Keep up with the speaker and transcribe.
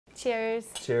Cheers.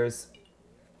 Cheers.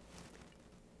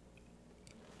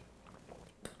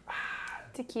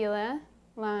 Tequila,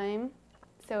 lime,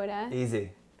 soda. Easy.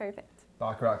 Perfect.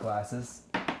 Baccarat glasses.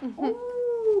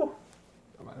 Ooh.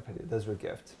 I might have paid it. Those were a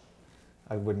gift.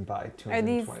 I wouldn't buy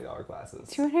 $220 glasses.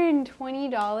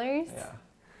 $220? Yeah.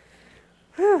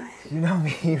 Whew. You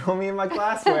know me and my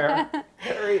glassware.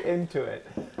 Very into it.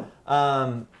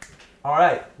 All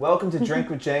right, welcome to Drink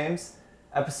with James.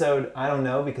 Episode, I don't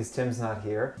know because Tim's not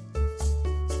here.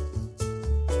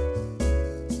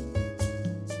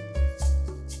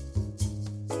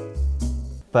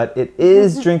 But it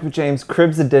is Drink with James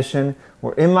Cribs edition.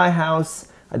 We're in my house.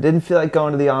 I didn't feel like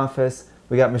going to the office.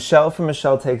 We got Michelle from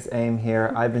Michelle Takes Aim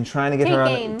here. I've been trying to get her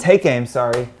on. Take Aim,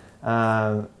 sorry.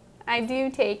 I do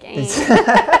take aim.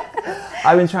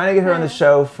 I've been trying to get her on the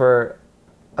show for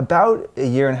about a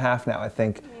year and a half now, I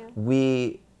think.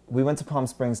 Yeah. We went to Palm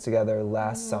Springs together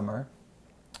last summer,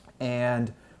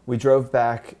 and we drove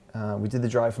back. We did the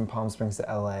drive from Palm Springs to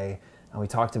LA, and we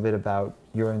talked a bit about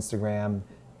your Instagram.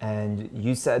 And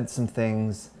you said some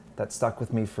things that stuck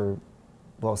with me for,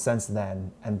 well, since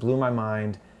then, and blew my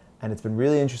mind. And it's been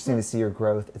really interesting to see your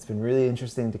growth. It's been really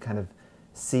interesting to kind of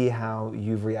see how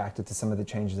you've reacted to some of the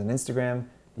changes on Instagram.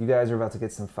 You guys are about to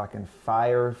get some fucking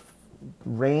fire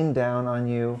rain down on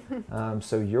you.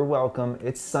 So you're welcome.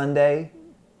 It's Sunday.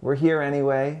 We're here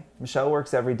anyway. Michelle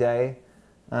works every day.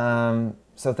 So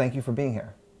thank you for being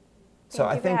here.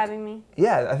 Thank you for having me.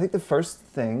 Yeah, I think the first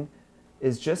thing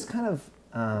is just kind of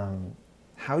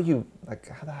how did you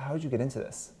get into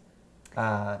this?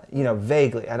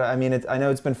 Vaguely. I know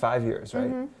it's been 5 years, right?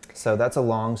 Mm-hmm. So that's a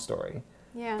long story.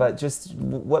 Yeah. But just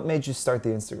what made you start the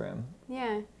Instagram?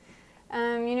 Yeah.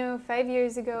 5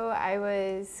 years ago, I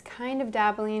was kind of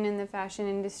dabbling in the fashion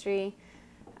industry.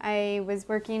 I was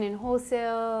working in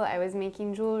wholesale. I was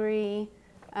making jewelry,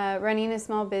 running a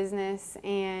small business,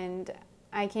 and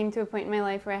I came to a point in my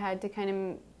life where I had to kind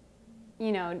of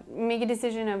make a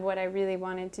decision of what I really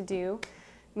wanted to do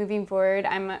moving forward.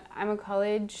 I'm a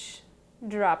college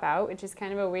dropout, which is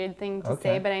kind of a weird thing to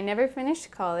say, but I never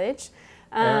finished college.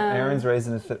 Aaron's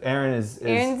raising his foot. Aaron's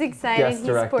excited. Guest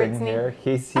directing here.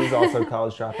 He's also a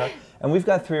college dropout, and we've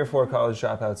got 3 or 4 college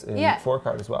dropouts in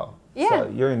Fohr as well. Yeah. So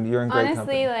you're in great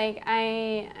company. Honestly,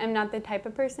 I am not the type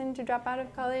of person to drop out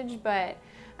of college, but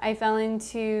I fell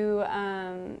into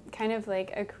kind of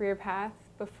like a career path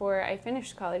before I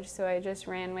finished college, so I just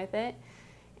ran with it,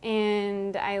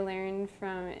 and I learned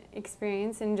from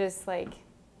experience and just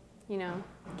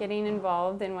getting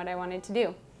involved in what I wanted to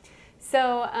do. So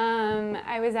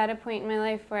I was at a point in my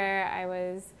life where I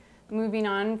was moving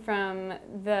on from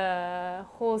the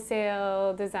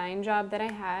wholesale design job that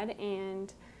I had,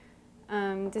 and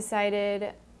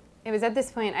decided, it was at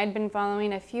this point I'd been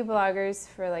following a few bloggers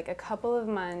for like a couple of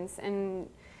months and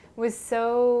was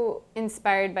so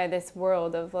inspired by this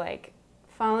world of like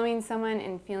following someone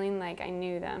and feeling like I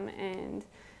knew them, and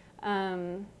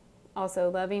also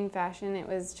loving fashion. It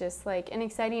was just like an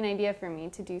exciting idea for me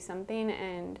to do something,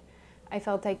 and I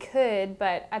felt I could,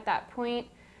 but at that point,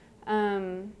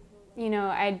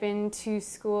 I'd been to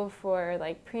school for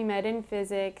like pre-med in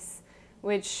physics,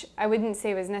 which I wouldn't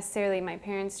say was necessarily my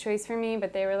parents' choice for me,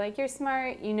 but they were like, you're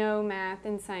smart, you know math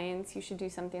and science, you should do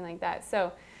something like that.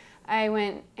 So I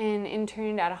went and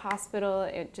interned at a hospital.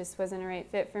 It just wasn't a right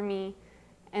fit for me.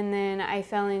 And then I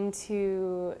fell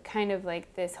into kind of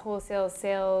like this wholesale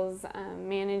sales,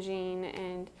 managing,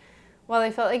 and while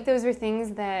I felt like those were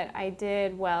things that I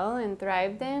did well and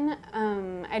thrived in,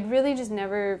 I'd really just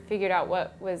never figured out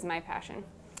what was my passion.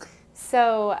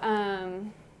 So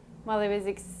while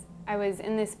I was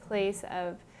in this place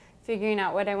of figuring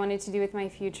out what I wanted to do with my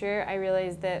future, I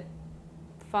realized that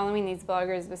following these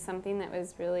bloggers was something that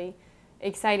was really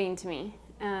exciting to me.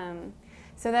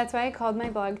 So that's why I called my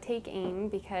blog Take Aim,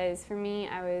 because for me,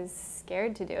 I was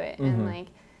scared to do it. Mm-hmm. And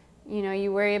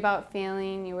you worry about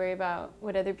failing, you worry about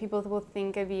what other people will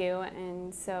think of you,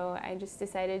 and so I just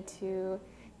decided to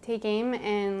take aim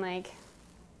and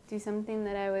do something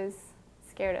that I was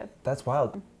scared of. That's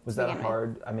wild. Was that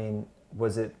hard?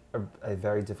 Was it a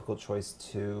very difficult choice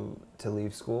to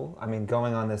leave school?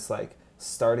 Going on this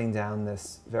starting down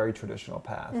this very traditional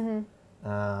path,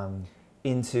 mm-hmm.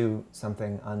 Into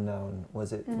something unknown. Was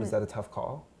that a tough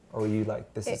call, or were you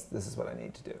like, this is what I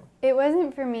need to do? It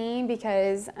wasn't for me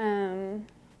because I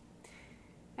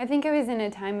think I was in a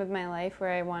time of my life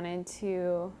where I wanted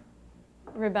to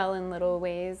rebel in little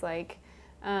ways. I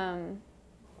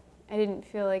didn't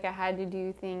feel like I had to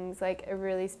do things a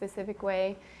really specific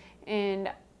way,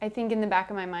 and I think in the back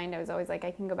of my mind I was always like,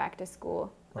 I can go back to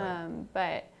school. Right.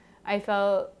 But I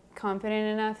felt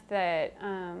confident enough that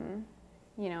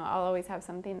you know, I'll always have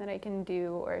something that I can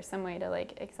do or some way to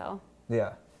like excel.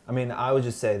 Yeah. I mean, I would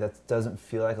just say that doesn't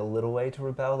feel like a little way to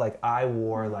rebel. Like, I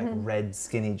wore like red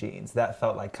skinny jeans. That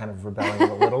felt like kind of rebelling in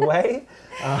a little way.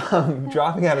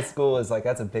 Dropping out of school is like,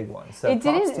 that's a big one. So it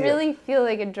didn't really feel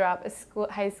like a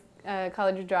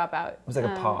college dropout. It was like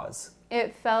a pause.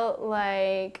 It felt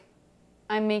like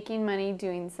I'm making money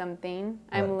doing something.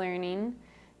 I'm learning.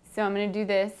 So I'm going to do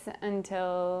this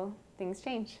until things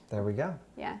change. There we go.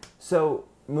 Yeah. So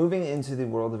moving into the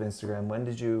world of Instagram, when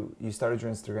did you started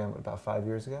your Instagram about 5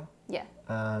 years ago? Yeah.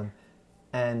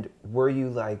 And were you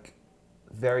like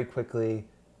very quickly,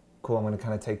 cool, I'm going to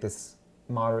kind of take this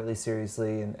moderately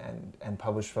seriously and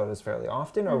publish photos fairly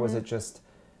often? Or was it just,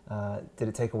 did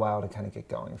it take a while to kind of get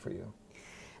going for you?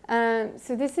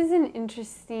 So this is an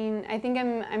interesting, I think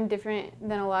I'm different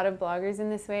than a lot of bloggers in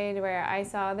this way, to where I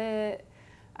saw that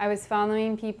I was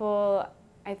following people.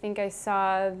 I think I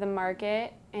saw the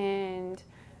market, and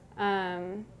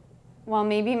while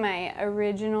maybe my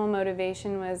original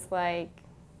motivation was like,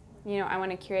 you know, I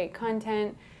want to curate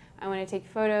content, I want to take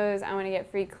photos, I want to get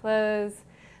free clothes,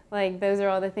 like those are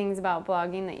all the things about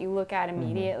blogging that you look at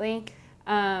immediately.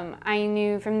 I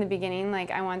knew from the beginning,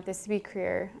 like, I want this to be a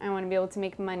career. I want to be able to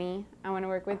make money. I want to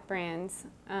work with brands.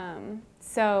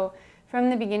 So from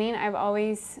the beginning, I've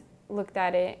always looked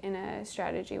at it in a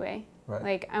strategy way. Right.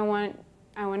 Like, I want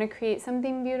to create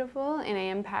something beautiful, and I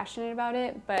am passionate about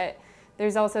it, but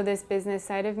there's also this business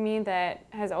side of me that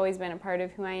has always been a part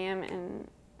of who I am, and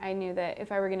I knew that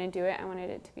if I were going to do it, I wanted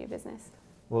it to be a business.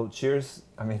 Well, cheers.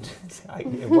 I mean,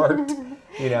 it worked,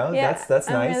 you know, yeah, that's nice.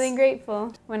 I'm really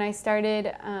grateful. When I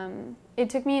started, it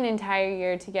took me an entire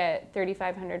year to get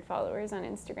 3,500 followers on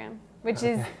Instagram, which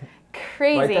is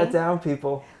crazy. Write that down,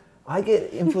 people. I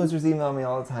get influencers email me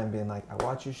all the time being like, I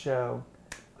watch your show,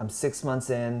 I'm 6 months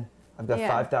in, I've got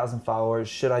 5,000 followers,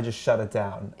 should I just shut it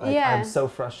down? Like, I'm so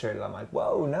frustrated. I'm like,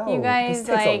 whoa, no, you guys,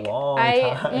 this takes a long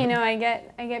time. You know, I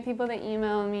get people that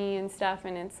email me and stuff,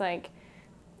 and it's like,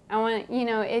 I want, you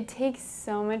know, it takes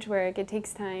so much work, it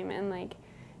takes time, and like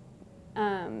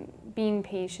being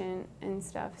patient and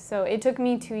stuff. So it took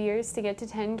me 2 years to get to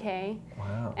 10K.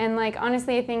 Wow. And like,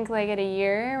 honestly, I think like at a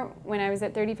year, when I was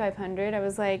at 3,500, I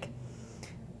was like,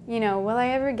 you know, will I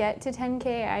ever get to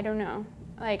 10K? I don't know.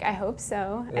 Like, I hope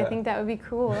so. Yeah. I think that would be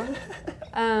cool.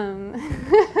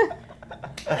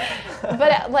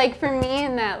 But like, for me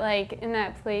in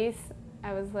that place,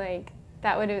 I was like,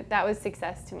 that was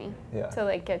success to me. Yeah. To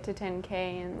like get to 10K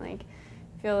and like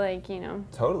feel like, you know.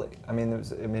 Totally. I mean,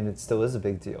 it still is a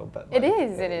big deal, but like, it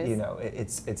is. You know,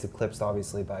 it's eclipsed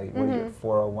obviously by what are you at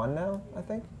 401 now, I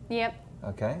think. Yep.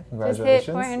 Okay. Congratulations. Just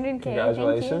hit 400K.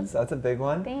 Congratulations. That's a big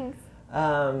one. Thanks.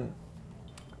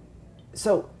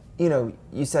 So, you know,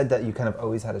 you said that you kind of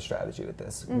always had a strategy with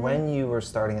this. When you were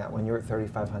starting out, when you were at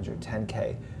 3,500,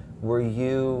 10K, were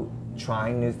you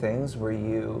trying new things? Were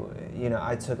you, you know,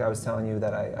 I was telling you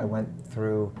that I went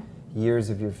through years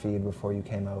of your feed before you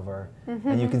came over,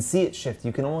 and you can see it shift.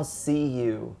 You can almost see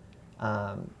you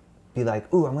be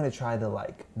like, ooh, I'm going to try the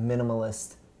like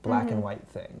minimalist black and white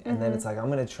thing. And then it's like, I'm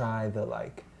going to try the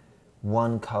like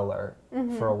one color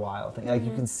for a while thing. Like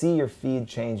you can see your feed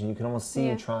change, and you can almost see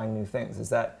you trying new things. Is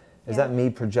that me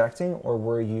projecting, or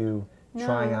were you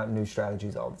trying out new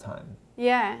strategies all the time?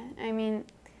 Yeah, I mean,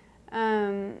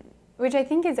 which I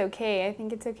think is okay. I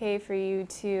think it's okay for you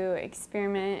to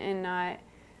experiment and not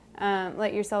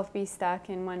let yourself be stuck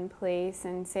in one place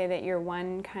and say that you're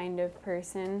one kind of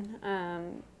person.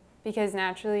 Because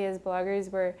naturally, as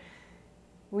bloggers, we're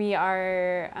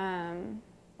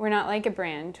not like a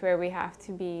brand where we have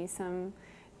to be some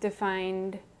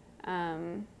defined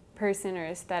person or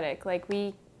aesthetic. Like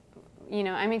you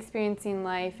know, I'm experiencing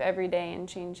life every day and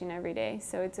changing every day.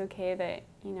 So it's okay that,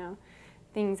 you know,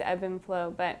 things ebb and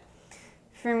flow. But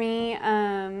for me,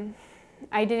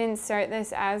 I didn't start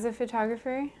this as a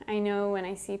photographer. I know when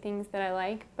I see things that I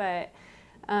like, but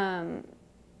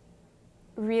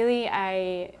really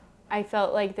I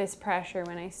felt like this pressure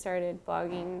when I started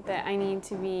blogging that I need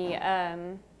to be,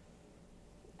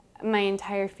 my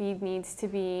entire feed needs to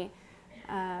be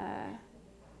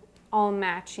all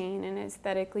matching and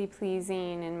aesthetically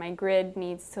pleasing, and my grid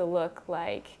needs to look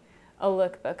like a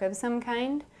lookbook of some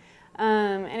kind.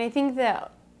 And I think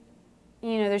that,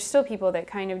 you know, there's still people that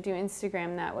kind of do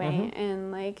Instagram that way,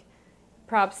 and like,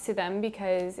 props to them,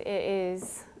 because it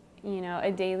is, you know,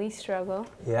 a daily struggle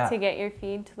to get your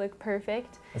feed to look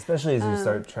perfect. Especially as you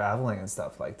start traveling and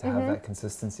stuff, like to have that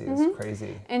consistency is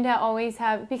crazy. And to always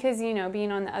have, because, you know,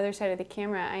 being on the other side of the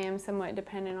camera, I am somewhat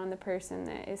dependent on the person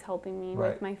that is helping me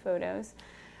with my photos.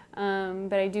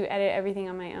 But I do edit everything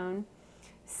on my own.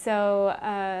 So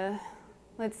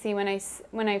let's see, when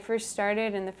I first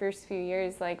started in the first few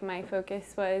years, like my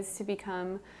focus was to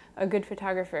become a good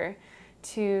photographer,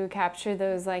 to capture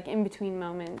those like in between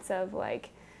moments of like,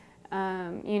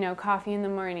 you know, coffee in the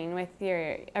morning with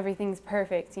your, everything's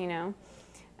perfect, you know.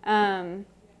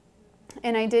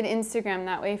 And I did Instagram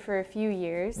that way for a few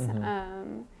years.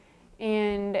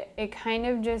 And it kind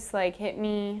of just like hit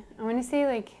me, I want to say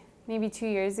like maybe 2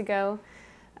 years ago,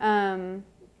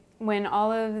 when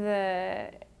all of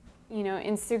the, you know,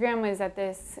 Instagram was at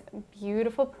this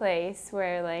beautiful place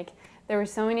where like there were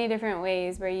so many different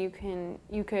ways where you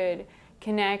could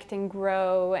connect and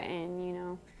grow, and you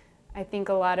know, I think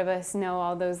a lot of us know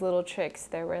all those little tricks.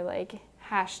 There were like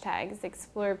hashtags,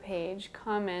 explore page,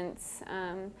 comments,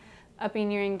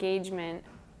 upping your engagement.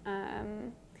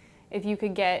 If you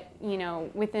could get, you know,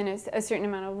 within a certain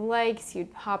amount of likes, you'd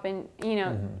hop in, you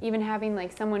know, even having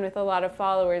like someone with a lot of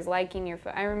followers liking your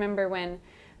I remember when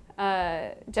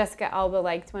Jessica Alba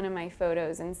liked one of my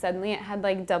photos and suddenly it had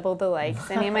like double the likes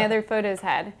any of my other photos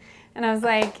had. And I was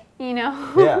like, you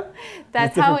know,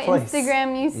 that's how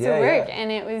Instagram used to work. And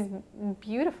it was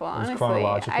beautiful, honestly. It was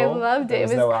chronological. I loved it. It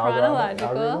was no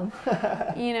chronological,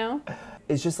 you know.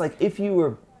 It's just like if you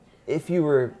were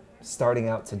starting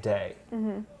out today,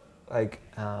 like,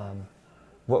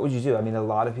 what would you do? I mean, a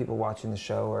lot of people watching the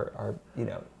show are you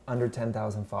know, under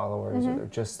 10,000 followers, or they're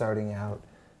just starting out.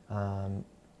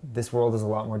 This world is a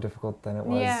lot more difficult than it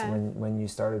was when you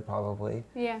started, probably.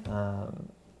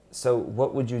 So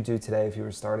what would you do today if you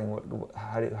were starting?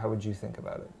 How would you think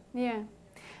about it?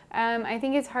 I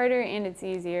think it's harder and it's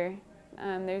easier.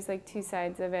 There's like two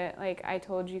sides of it. Like I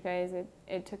told you guys,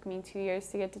 it took me 2 years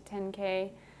to get to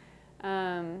 10K.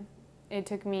 It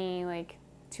took me like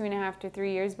 2.5 to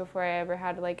 3 years before I ever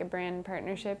had like a brand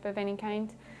partnership of any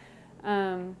kind.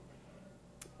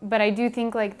 But I do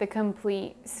think like the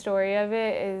complete story of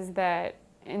it is that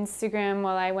Instagram,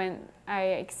 while I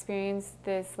experienced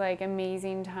this like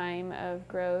amazing time of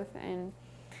growth and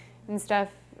stuff.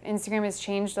 Instagram has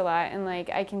changed a lot, and like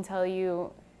I can tell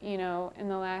you, you know, in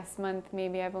the last month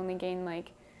maybe I've only gained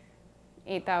like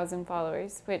 8,000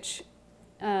 followers, which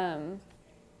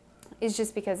is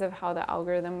just because of how the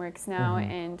algorithm works now.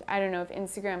 And I don't know if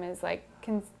Instagram is like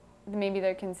maybe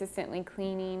they're consistently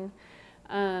cleaning.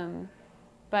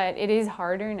 But it is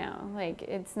harder now. Like,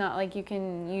 it's not like you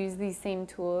can use these same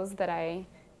tools that I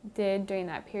did during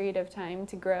that period of time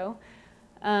to grow.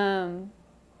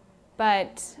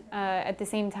 But at the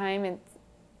same time,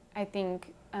 I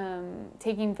think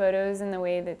taking photos in the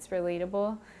way that's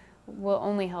relatable will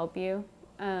only help you.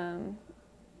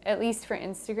 At least for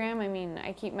Instagram. I mean,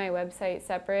 I keep my website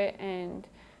separate, and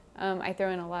I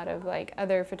throw in a lot of like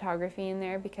other photography in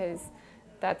there because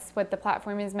that's what the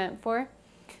platform is meant for.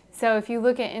 So if you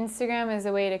look at Instagram as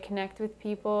a way to connect with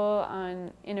people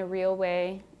in a real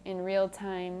way, in real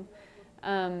time,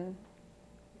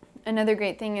 another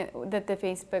great thing that the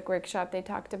Facebook workshop they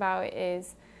talked about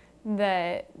is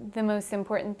that the most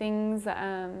important things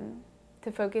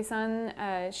to focus on,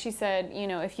 she said, you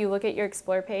know, if you look at your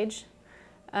Explore page,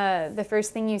 the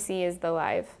first thing you see is the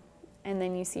live, and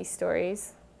then you see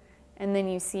stories, and then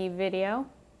you see video,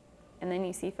 and then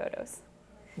you see photos.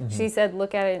 She said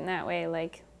look at it in that way,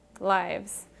 like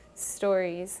lives,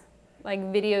 stories, like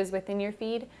videos within your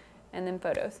feed, and then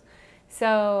photos.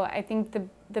 So I think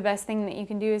the best thing that you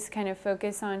can do is kind of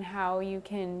focus on how you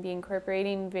can be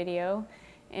incorporating video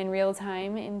in real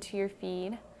time into your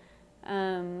feed,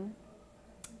 and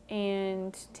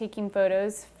taking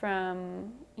photos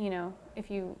from, you know,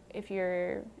 if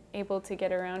you're able to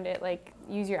get around it, like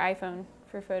use your iPhone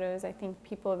for photos. I think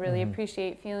people really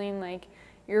appreciate feeling like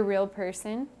you're a real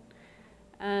person.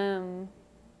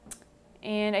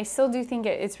 And I still do think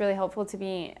it's really helpful to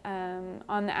be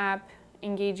on the app,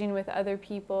 engaging with other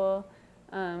people.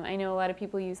 I know a lot of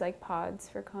people use like pods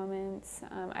for comments.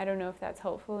 I don't know if that's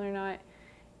helpful or not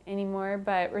anymore,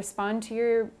 but respond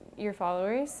to your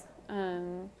followers.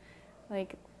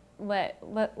 Like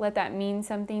let that mean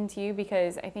something to you,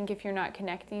 because I think if you're not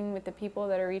connecting with the people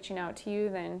that are reaching out to you,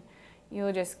 then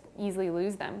you'll just easily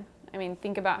lose them. I mean,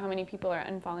 think about how many people are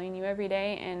unfollowing you every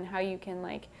day and how you can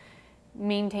like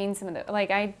maintain some of the,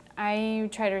 like I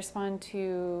try to respond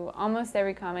to almost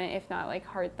every comment, if not like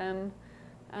heart them.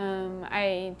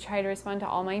 I try to respond to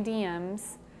all my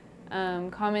DMs,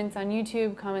 comments on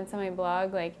YouTube, comments on my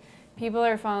blog. Like, people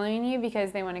are following you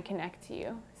because they want to connect to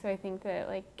you. So I think that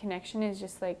like connection is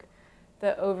just like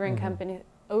the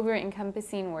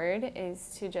over-encompassing word,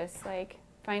 is to just like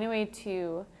find a way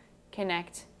to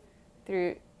connect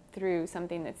through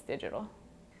something that's digital.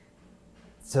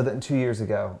 So then 2 years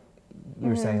ago, you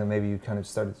were saying that maybe you kind of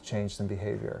started to change some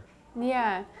behavior.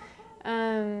 Yeah.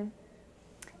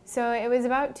 So it was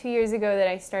about 2 years ago that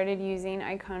I started using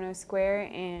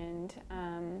Iconosquare, and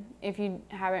if you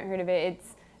haven't heard of it,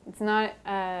 it's not.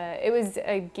 It was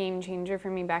a game changer for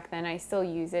me back then. I still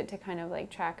use it to kind of like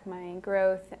track my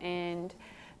growth and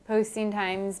posting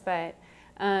times, but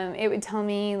it would tell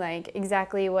me like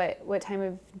exactly what time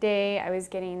of day I was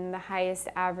getting the highest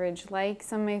average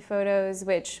likes on my photos,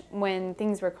 which when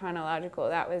things were chronological,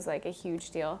 that was like a huge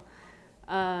deal.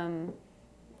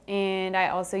 And I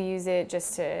also use it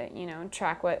just to,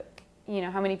 track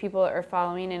how many people are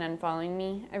following and unfollowing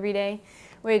me every day,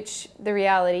 which the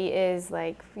reality is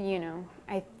like,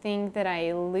 I think that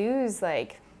I lose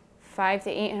like 500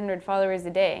 to 800 followers a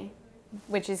day,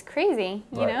 which is crazy,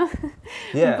 you know?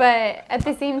 Yeah. But at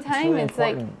the same time, really it's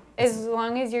important. like, as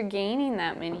long as you're gaining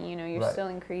that many, you're Right. still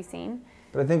increasing.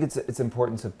 But I think it's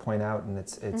important to point out, and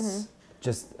it's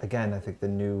just, again, I think the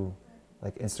new,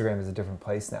 like, Instagram is a different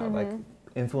place now. Like,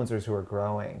 influencers who are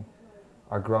growing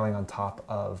on top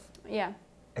of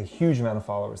a huge amount of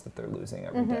followers that they're losing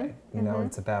every day. You know,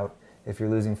 it's about, if you're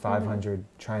losing 500,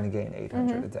 trying to gain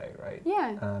 800 a day, right?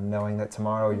 Yeah. Knowing that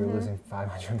tomorrow you're losing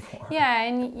 500 more. Yeah,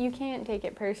 and you can't take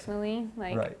it personally.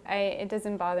 Like, Right. it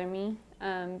doesn't bother me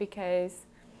because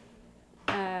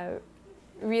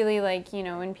really, like,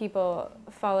 when people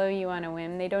follow you on a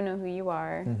whim, they don't know who you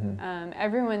are.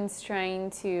 Everyone's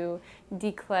trying to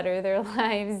declutter their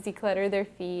lives, declutter their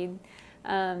feed.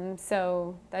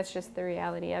 So that's just the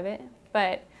reality of it.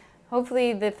 But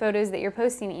hopefully the photos that you're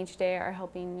posting each day are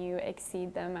helping you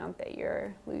exceed the amount that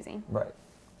you're losing. Right.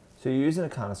 So you're using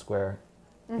Iconosquare.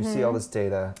 You see all this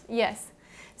data. Yes.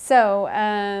 So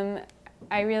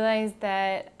I realized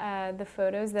that the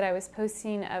photos that I was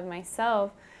posting of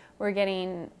myself were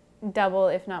getting double,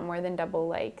 if not more than double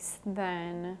likes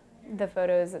than the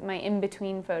photos, my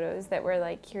in-between photos that were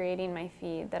like curating my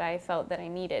feed that I felt that I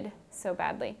needed so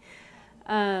badly.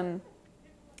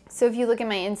 So if you look at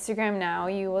my Instagram now,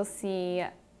 you will see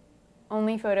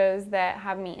only photos that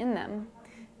have me in them,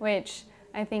 which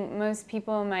I think most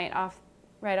people might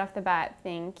right off the bat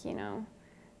think,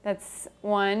 that's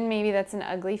one, maybe that's an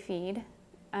ugly feed,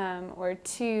 or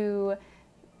two,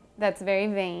 that's very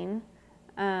vain,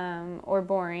 or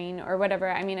boring, or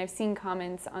whatever. I mean, I've seen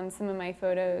comments on some of my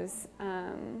photos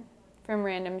from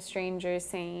random strangers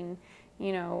saying,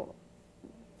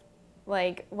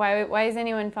 like, why is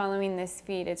anyone following this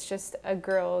feed? It's just a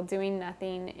girl doing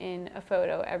nothing in a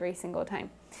photo every single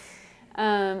time.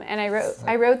 And I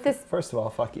wrote this. First of all,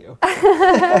 fuck you.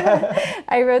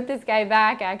 I wrote this guy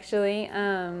back, actually,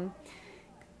 and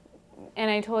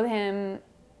I told him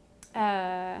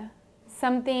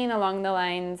something along the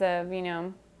lines of,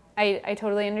 I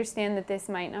totally understand that this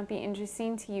might not be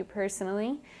interesting to you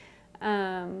personally,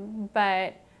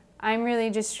 but I'm really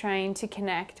just trying to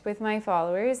connect with my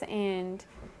followers. And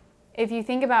if you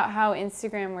think about how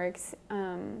Instagram works,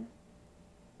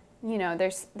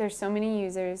 there's so many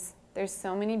users, there's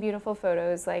so many beautiful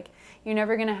photos. Like, you're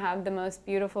never going to have the most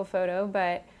beautiful photo,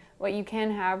 but what you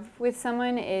can have with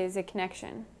someone is a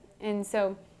connection. And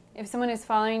so if someone is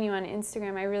following you on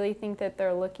Instagram, I really think that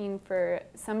they're looking for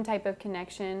some type of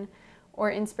connection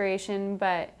or inspiration,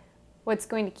 but what's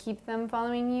going to keep them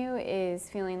following you is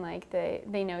feeling like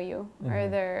they know you, or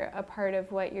they're a part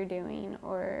of what you're doing,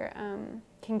 or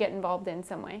can get involved in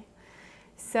some way.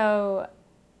 So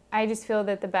I just feel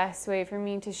that the best way for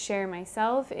me to share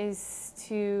myself is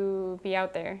to be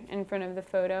out there in front of the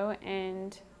photo,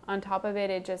 and on top of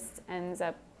it, it just ends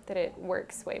up that it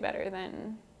works way better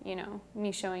than,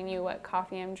 me showing you what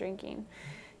coffee I'm drinking.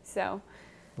 So.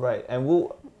 Right, and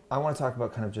I want to talk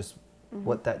about kind of just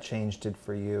what that change did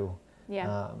for you.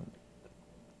 Yeah.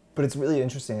 But it's really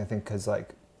interesting, I think, because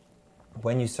like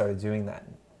when you started doing that,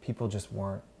 people just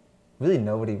weren't, really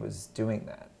nobody was doing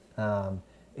that.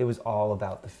 It was all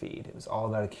about the feed. It was all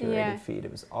about a curated feed.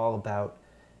 It was all about,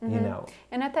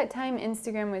 And at that time,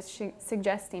 Instagram was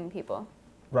suggesting people.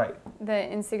 Right. The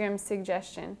Instagram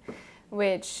suggestion,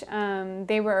 which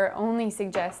they were only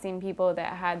suggesting people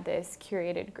that had this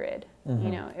curated grid.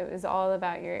 It was all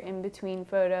about your in-between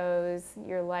photos,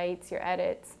 your lights, your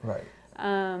edits. Right.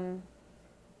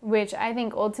 Which I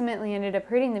think ultimately ended up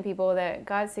hurting the people that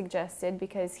got suggested,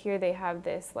 because here they have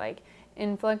this like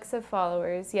influx of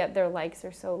followers, yet their likes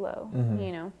are so low,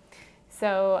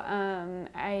 So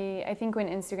I think when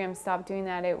Instagram stopped doing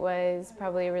that, it was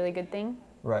probably a really good thing.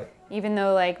 Right. Even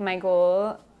though like my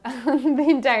goal the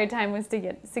entire time was to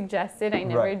get suggested, I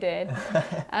never did.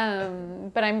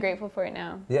 But I'm grateful for it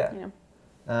now. Yeah.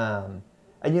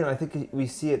 And I think we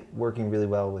see it working really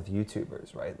well with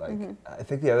YouTubers, right? Like, I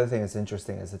think the other thing that's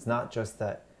interesting is it's not just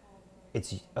that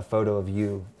it's a photo of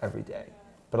you every day,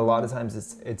 but a lot of times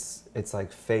it's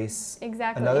like face.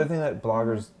 Exactly. Another thing that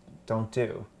bloggers don't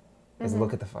do is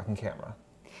look at the fucking camera.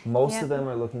 Most of them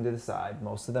are looking to the side.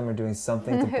 Most of them are doing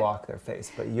something to block their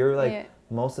face. But you're like,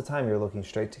 most of the time you're looking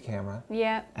straight to camera.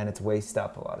 Yeah. And it's waist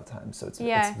up a lot of times. So it's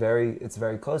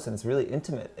very close, and it's really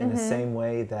intimate in the same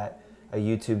way that a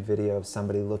YouTube video of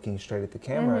somebody looking straight at the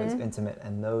camera is intimate.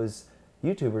 And those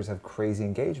YouTubers have crazy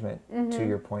engagement, to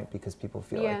your point, because people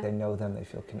feel like they know them, they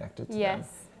feel connected to them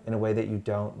in a way that you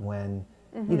don't when,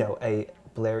 you know, a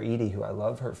Blair Edie, who I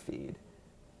love her feed,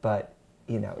 but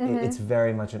you know, it's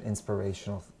very much an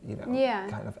inspirational, you know,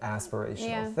 kind of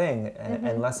aspirational thing,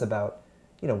 and less about,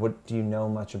 you know, what do you know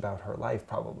much about her life?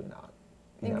 Probably not.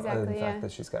 You know, other than the fact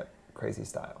that she's got crazy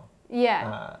style.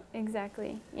 Yeah,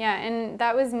 exactly. Yeah, and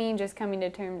that was me just coming to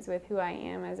terms with who I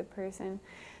am as a person.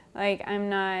 Like, I'm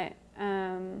not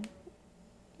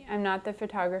the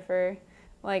photographer.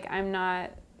 Like, I'm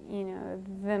not, you know,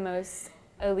 the most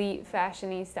elite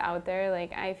fashionista out there.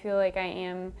 Like, I feel like I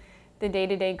am the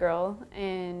day-to-day girl,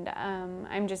 and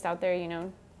I'm just out there, you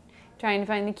know, trying to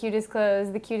find the cutest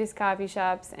clothes, the cutest coffee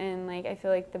shops, and like I feel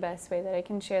like the best way that I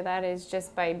can share that is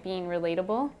just by being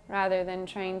relatable rather than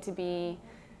trying to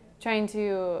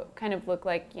kind of look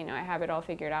like, you know, I have it all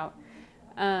figured out.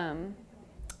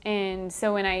 And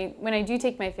so when I do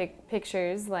take my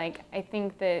pictures, like I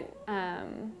think that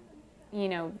you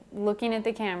know, looking at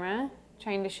the camera,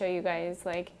 trying to show you guys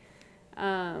like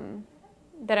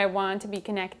that I want to be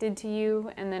connected to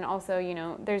you, and then also, you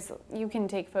know, you can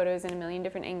take photos in a million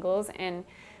different angles, and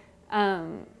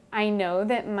I know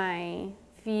that my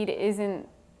feed isn't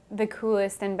the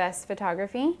coolest and best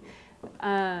photography,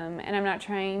 and I'm not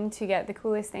trying to get the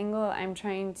coolest angle. I'm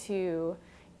trying to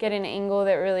get an angle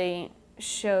that really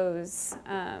shows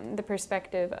the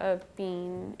perspective of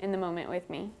being in the moment with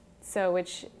me. So,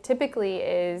 which typically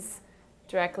is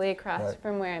directly across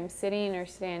from where I'm sitting or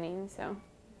standing. So.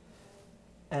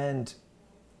 And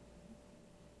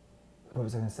what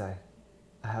was I going to say?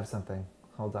 I have something.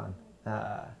 Hold on.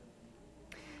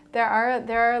 There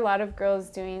are a lot of girls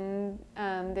doing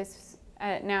this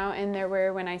now, and there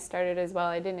were when I started as well.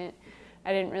 I didn't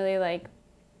really like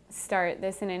start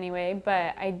this in any way,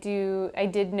 but I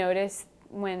did notice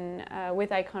when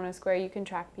with Iconosquare you can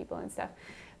track people and stuff.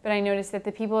 But I noticed that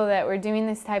the people that were doing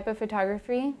this type of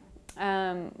photography,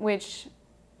 which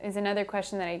is another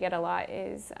question that I get a lot,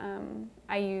 is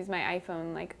I use my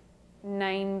iPhone like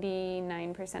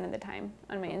 99% of the time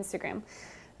on my Instagram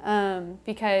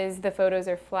because the photos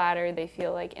are flatter, they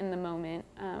feel like in the moment.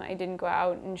 I didn't go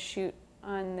out and shoot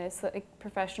on this like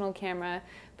professional camera,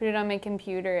 put it on my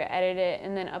computer, edit it,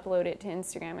 and then upload it to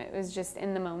Instagram. It was just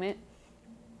in the moment.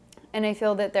 And I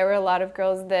feel that there were a lot of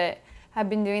girls that have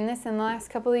been doing this in the last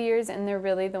couple of years, and they're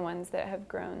really the ones that have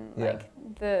grown like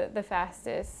the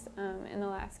fastest in the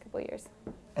last couple of years.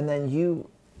 And then you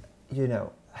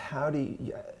know, how do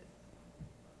you,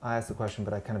 I asked the question,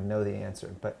 but I kind of know the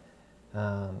answer, but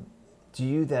do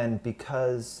you then,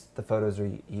 because the photos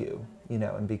are you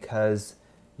know, and because,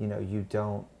 you know, you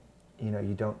don't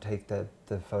take the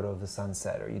photo of the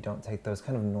sunset, or you don't take those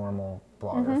kind of normal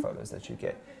blogger photos that you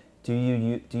get, do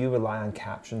you rely on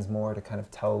captions more to kind of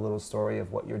tell a little story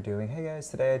of what you're doing? Hey guys,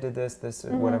 today I did this,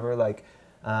 or whatever. Like,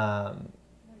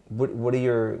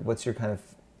 what's your kind of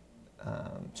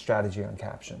strategy on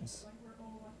captions?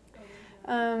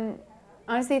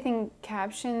 Honestly, I think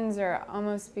captions are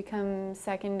almost become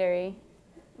secondary.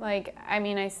 Like, I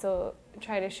mean, I still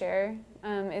try to share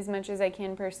as much as I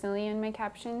can personally in my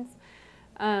captions,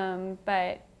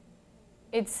 but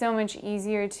it's so much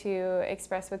easier to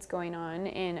express what's going on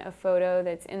in a photo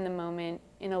that's in the moment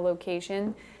in a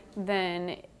location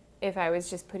than if I was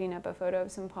just putting up a photo of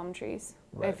some palm trees.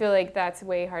 Right. I feel like that's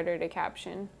way harder to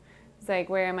caption. It's like,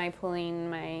 where am I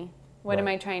pulling what am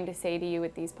I trying to say to you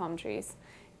with these palm trees?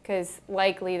 Because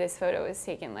likely this photo was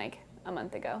taken like a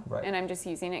month ago, and I'm just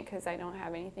using it because I don't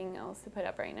have anything else to put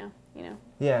up right now, you know?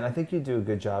 Yeah, and I think you do a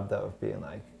good job though of being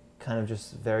like, kind of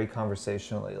just very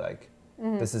conversationally like,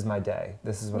 this is my day.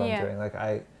 This is what I'm doing. Like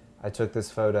I took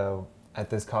this photo at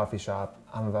this coffee shop.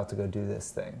 I'm about to go do this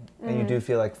thing. And you do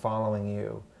feel like following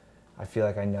you. I feel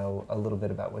like I know a little bit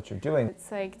about what you're doing.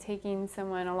 It's like taking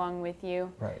someone along with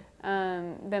you. Right.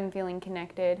 Them feeling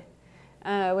connected,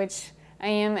 which I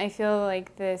am. I feel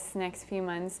like this next few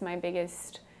months, my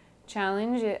biggest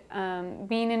challenge,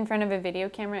 being in front of a video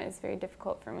camera is very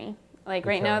difficult for me. Like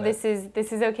right now, this is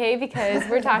okay because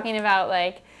we're talking about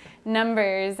like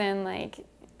numbers and like,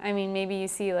 I mean, maybe you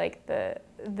see like the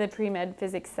pre-med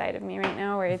physics side of me right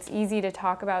now, where it's easy to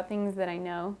talk about things that I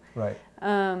know. Right.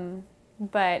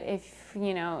 But if,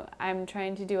 you know, I'm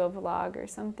trying to do a vlog or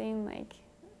something, like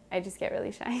I just get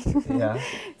really shy. Yeah.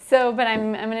 So, but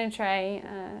I'm gonna try.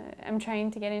 I'm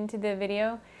trying to get into the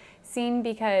video seen,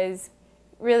 because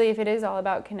really, if it is all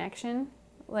about connection,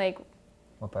 like,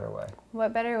 what better way?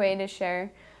 What better way to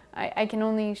share? I can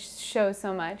only show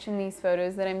so much in these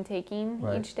photos that I'm taking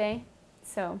each day.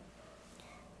 So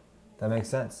that makes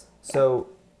sense. So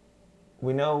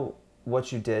we know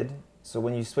what you did. So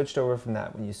when you switched over from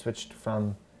that, when you switched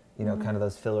from, you know, kind of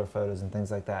those filler photos and things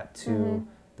like that to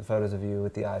the photos of you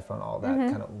with the iPhone, all that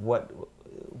kind of,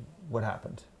 what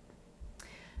happened?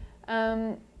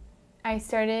 I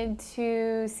started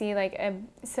to see like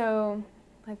so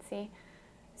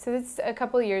it's a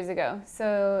couple years ago.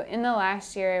 So in the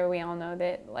last year, we all know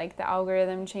that like the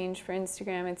algorithm changed for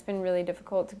Instagram. It's been really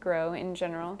difficult to grow in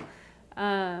general.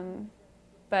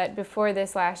 But before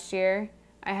this last year,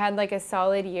 I had like a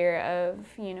solid year of,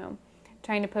 you know,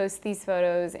 trying to post these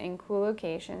photos in cool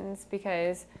locations,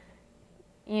 because,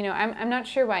 you know, I'm not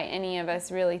sure why any of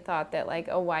us really thought that like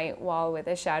a white wall with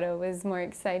a shadow was more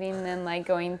exciting than like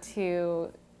going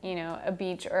to, you know, a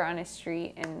beach or on a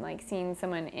street and like seeing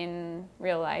someone in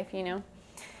real life, you know.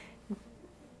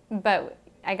 But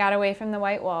I got away from the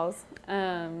white walls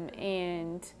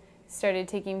and started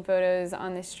taking photos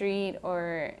on the street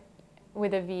or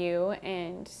with a view,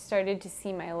 and started to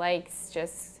see my likes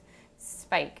just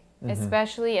spike,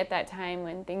 especially at that time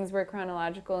when things were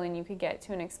chronological and you could get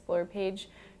to an explore page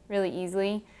really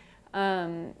easily.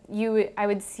 I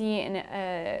would see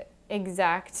an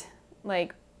exact,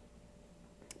 like,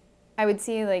 I would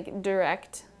see like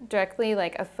directly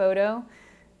like a photo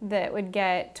that would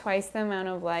get twice the amount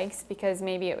of likes, because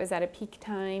maybe it was at a peak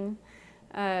time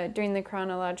during the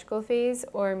chronological phase,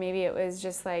 or maybe it was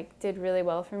just like did really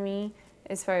well for me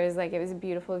as far as like it was a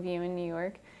beautiful view in New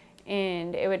York,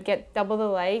 and it would get double the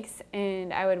likes,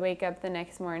 and I would wake up the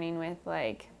next morning with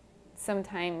like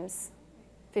sometimes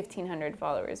 1,500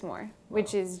 followers more,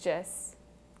 which is just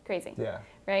crazy. Yeah.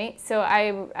 Right? So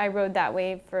I rode that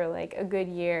wave for like a good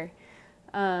year.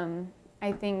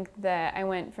 I think that I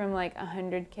went from like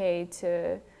 100K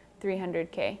to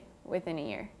 300K within a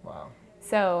year. Wow.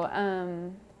 So,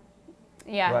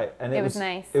 yeah, right. And it was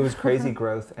nice. It was crazy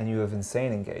growth, and you have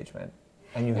insane engagement,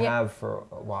 and you have for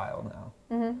a while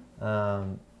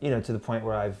now. You know, to the point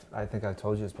where I think I've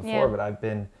told you this before, but I've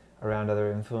been around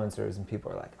other influencers, and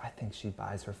people are like, I think she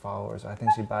buys her followers, or I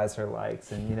think she buys her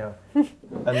likes, and you know,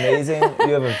 amazing.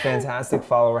 You have a fantastic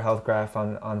follower health graph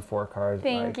on Fohr card.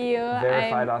 Thank you.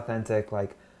 Verified, authentic.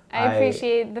 Like, I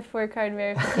appreciate the Fohr card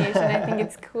verification. I think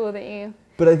it's cool that you.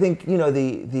 But I think, you know,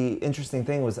 the interesting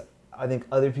thing was, I think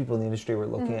other people in the industry were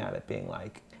looking at it being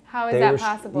like, how is that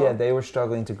possible? Yeah, they were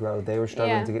struggling to grow. They were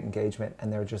struggling to get engagement,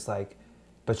 and they were just like,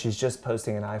 but she's just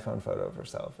posting an iPhone photo of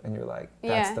herself, and you're like,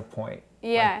 that's the point.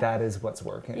 Yeah. Like, that is what's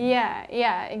working.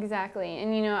 Yeah, exactly.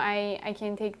 And you know, I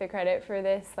can take the credit for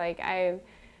this. Like, I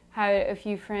had a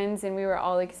few friends, and we were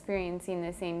all experiencing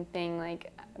the same thing.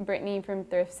 Like Brittany from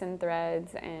Thrifts and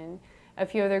Threads, and a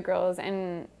few other girls,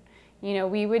 and you know,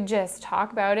 we would just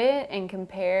talk about it and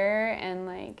compare, and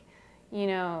like, you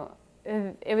know,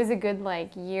 it was a good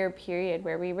like year period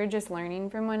where we were just learning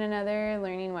from one another,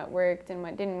 learning what worked and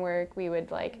what didn't work. We would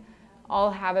like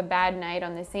all have a bad night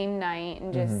on the same night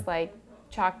and just like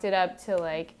chalked it up to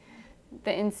like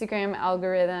the Instagram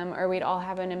algorithm, or we'd all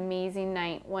have an amazing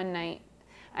night one night.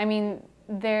 I mean,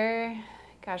 I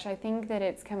think that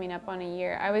it's coming up on a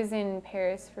year. I was in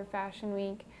Paris for Fashion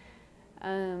Week,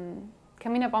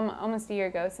 coming up almost a year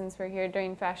ago, since we're here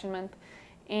during Fashion Month,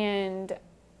 and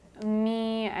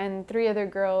me and 3 other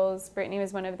girls, Brittany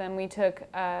was one of them, we took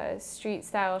a street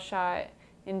style shot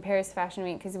in Paris Fashion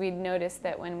Week, because we'd noticed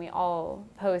that when we all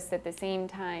post at the same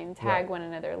time, tag one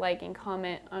another, like and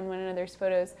comment on one another's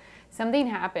photos, something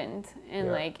happened,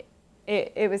 and like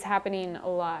it was happening a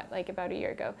lot, like about a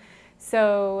year ago.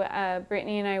 So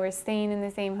Brittany and I were staying in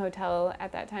the same hotel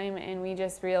at that time, and we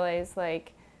just realized,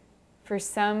 like, for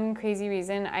some crazy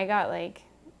reason, I got like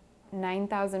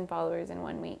 9,000 followers in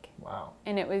 1 week. Wow.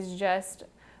 And it was just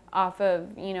off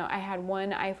of, you know, I had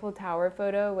one Eiffel Tower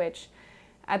photo, which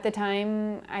at the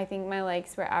time, I think my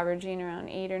likes were averaging around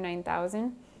 8,000 or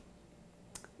 9,000.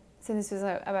 So this was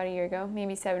about a year ago,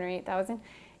 maybe 7,000 or 8,000.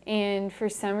 And for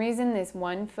some reason, this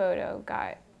one photo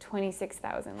got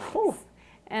 26,000 likes. Whew.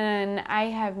 And I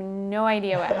have no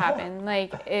idea what happened.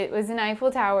 Like, it was an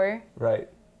Eiffel Tower. Right.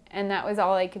 And that was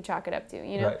all I could chalk it up to,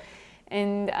 you know? Right.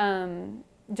 And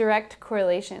direct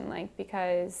correlation, like,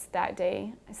 because that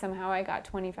day, somehow I got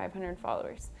 2,500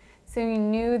 followers. So you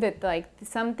knew that, like,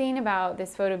 something about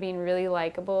this photo being really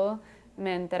likable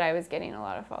meant that I was getting a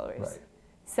lot of followers. Right.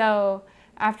 So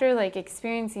after, like,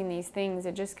 experiencing these things,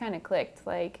 it just kind of clicked.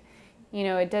 Like, You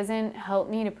know, it doesn't help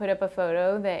me to put up a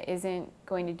photo that isn't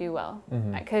going to do well,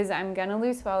 because I'm going to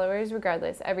lose followers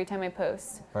regardless every time I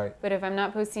post. Right. But if I'm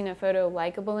not posting a photo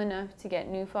likable enough to get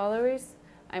new followers,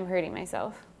 I'm hurting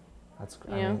myself. That's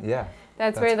great. I mean, yeah.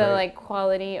 That's where the great. like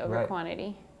quality over Right.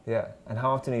 quantity. Yeah. And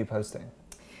how often are you posting?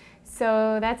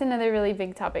 So that's another really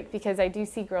big topic, because I do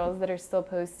see girls that are still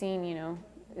posting, you know,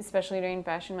 especially during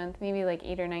Fashion Month, maybe like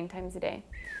 8 or 9 times a day.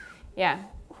 Yeah.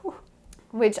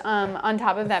 Which on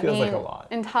top of that feels being like a lot.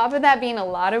 on top of that being a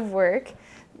lot of work,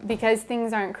 because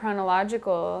things aren't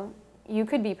chronological, you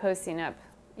could be posting up.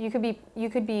 You could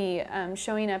be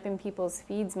showing up in people's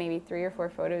feeds maybe 3 or 4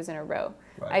 photos in a row.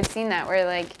 Right. I've seen that where,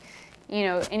 like, you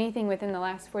know, anything within the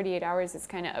last 48 hours is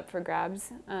kind of up for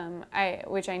grabs.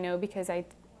 Which I know because I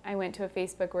went to a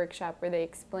Facebook workshop where they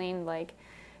explained like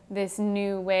this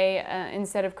new way,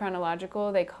 instead of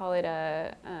chronological, they call it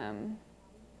a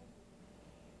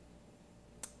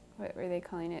what were they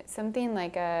calling it? Something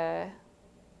like a,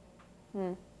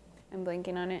 I'm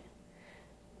blanking on it.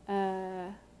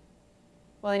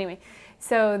 Well, anyway,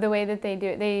 so the way that they do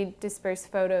it, they disperse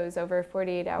photos over a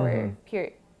 48-hour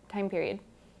time period.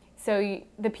 So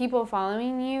the people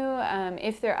following you,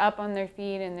 if they're up on their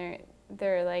feed and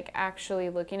they're like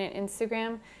actually looking at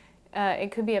Instagram,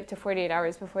 it could be up to 48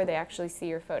 hours before they actually see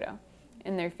your photo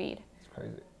in their feed. It's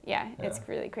crazy. Yeah, it's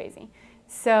really crazy.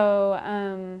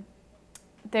 So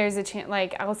there's a chance,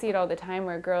 like I'll see it all the time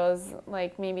where girls,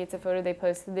 like maybe it's a photo they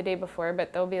posted the day before,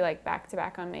 but they'll be like back to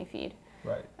back on my feed.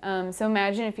 Right. So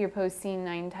imagine if you're posting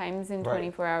 9 times in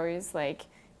 24 hours, like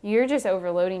you're just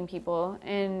overloading people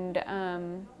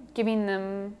and giving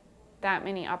them that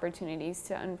many opportunities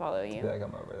to unfollow you. To be like,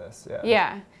 I'm over this. Yeah.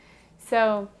 Yeah.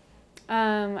 So,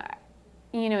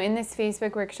 you know, in this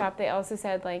Facebook workshop, they also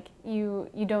said like you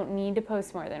don't need to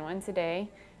post more than once a day.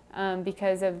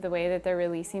 Because of the way that they're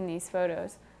releasing these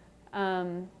photos.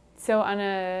 So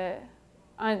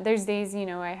there's days, you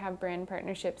know, I have brand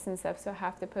partnerships and stuff, so I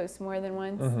have to post more than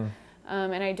once.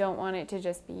 And I don't want it to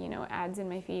just be, you know, ads in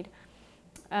my feed.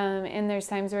 And there's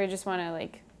times where I just want to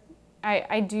like,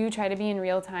 I do try to be in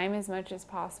real time as much as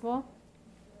possible,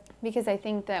 because I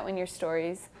think that when your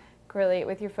stories correlate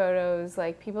with your photos,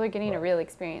 like people are getting a real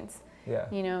experience. Yeah.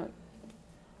 You know?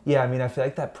 Yeah, I mean, I feel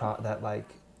like that like,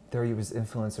 there was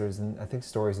influencers, and I think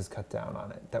Stories has cut down on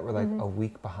it, that were like a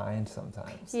week behind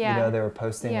sometimes. Yeah. You know, they were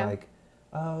posting like,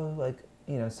 oh, like,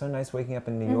 you know, so nice waking up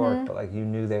in New York, but like you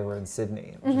knew they were in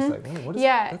Sydney. It was just like, what is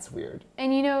that's weird.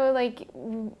 And you know, like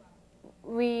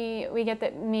we get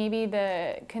that maybe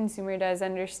the consumer does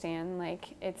understand like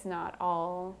it's not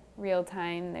all real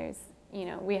time. There's, you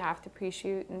know, we have to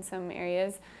pre-shoot in some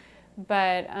areas,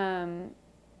 but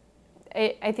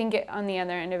I think on the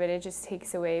other end of it, it just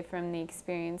takes away from the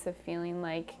experience of feeling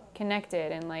like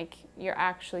connected and like you're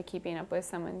actually keeping up with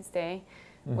someone's day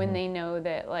when they know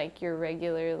that like you're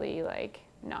regularly like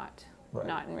not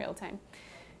in real time.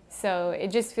 So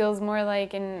it just feels more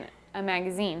like in a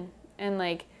magazine, and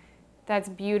like that's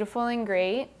beautiful and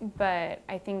great, but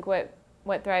I think what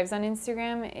thrives on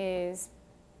Instagram is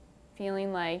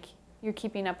feeling like you're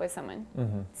keeping up with someone.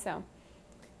 So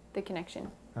the connection.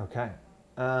 Okay.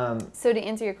 So to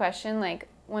answer your question, like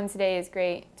once a day is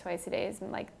great, twice a day is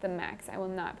like the max. I will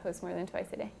not post more than twice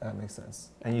a day. That makes sense.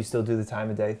 And you still do the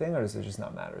time of day thing, or does it just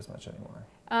not matter as much anymore?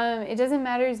 It doesn't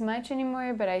matter as much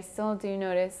anymore, but I still do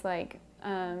notice like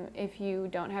if you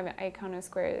don't have an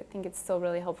Iconosquare, I think it's still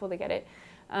really helpful to get it.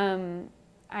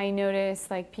 I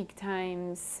notice like peak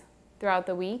times throughout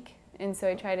the week, and so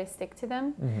I try to stick to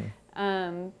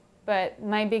them. But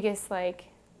my biggest like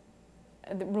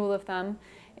the rule of thumb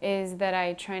is that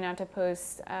I try not to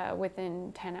post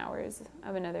within 10 hours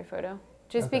of another photo.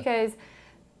 Just because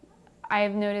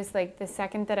I've noticed like the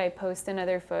second that I post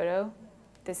another photo,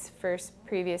 this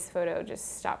previous photo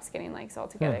just stops getting likes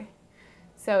altogether.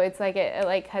 So it's like it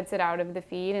like cuts it out of the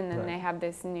feed, and then they have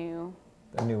this new...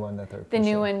 The new one that they're pushing. The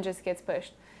new one just gets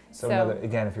pushed. So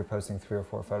again, if you're posting 3 or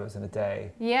 4 photos in a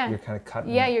day, you're kind of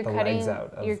cutting the legs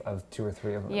out of 2 or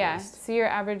 3 of them. Yeah, so your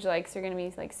average likes are going to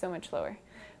be like so much lower.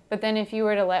 But then if you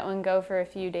were to let one go for a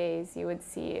few days, you would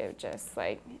see it just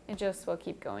like, it just will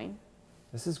keep going.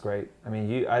 This is great. I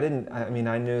mean,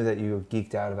 I knew that you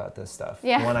geeked out about this stuff.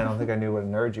 Yeah. One, I don't think I knew what a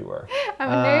nerd you were. I'm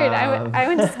a nerd. I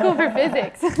went to school for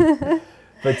physics.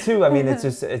 But 2, I mean, it's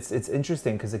just, it's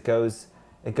interesting because it goes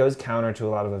counter to a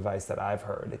lot of advice that I've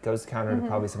heard. It goes counter to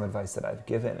probably some advice that I've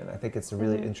given. And I think it's a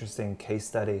really interesting case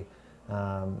study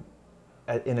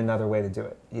in another way to do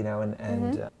it, you know,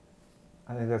 and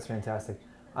I think that's fantastic.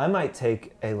 I might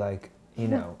take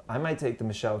I might take the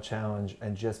Michelle challenge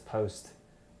and just post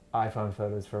iPhone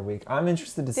photos for a week. I'm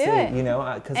interested to Do see, it. you know,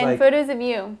 because And like photos of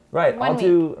you. right. One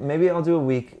Maybe I'll do a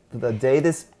week. The day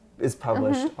this is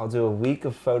published, I'll do a week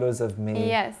of photos of me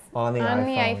Yes. on the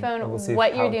iPhone. And we'll see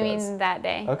what how you're it doing goes. that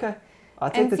day. Okay, I'll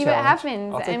take And the see challenge. what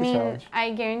happens. I'll take I the mean, challenge.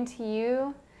 I guarantee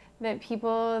you that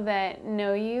people that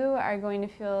know you are going to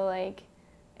feel like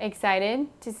excited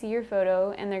to see your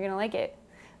photo, and they're going to like it.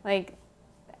 Like,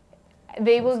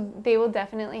 they will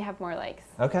definitely have more likes.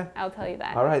 Okay. I'll tell you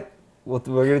that. All right. We're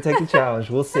going to take the challenge.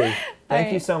 We'll see. Thank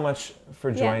you right. so much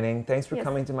for joining. Thanks for Yes.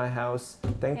 coming to my house.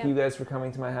 Thank you guys for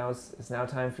coming to my house. It's now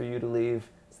time for you to leave.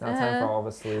 It's now time for all of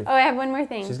us to leave. Oh, I have one more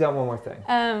thing. She's got one more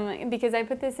thing. Because I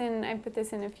put this in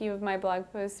a few of my blog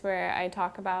posts where I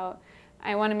talk about,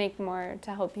 I want to make more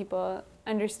to help people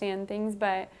understand things,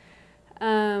 but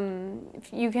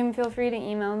you can feel free to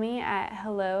email me at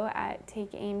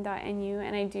hello@takeaim.nu,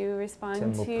 and I do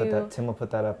respond Tim will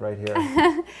put that up right here.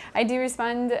 I do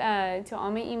respond to all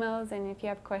my emails, and if you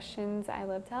have questions, I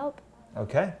love to help.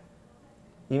 Okay.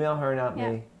 Email her, not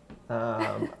me.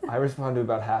 I respond to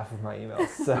about half of my emails,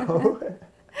 so.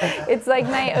 It's like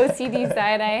my OCD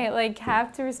side. I like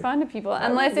have to respond to people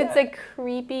unless it's a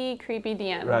creepy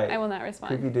DM. Right. I will not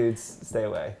respond. Creepy dudes, stay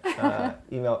away.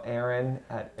 Email Aaron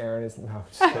at Aaron is no.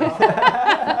 Just kidding.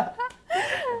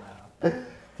 Do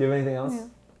you have anything else? Yeah. Do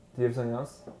you have something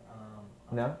else?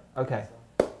 No. Okay.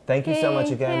 Thank you so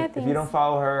much again. If you don't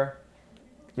follow her,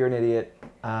 you're an idiot.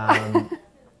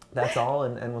 That's all,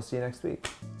 and we'll see you next week.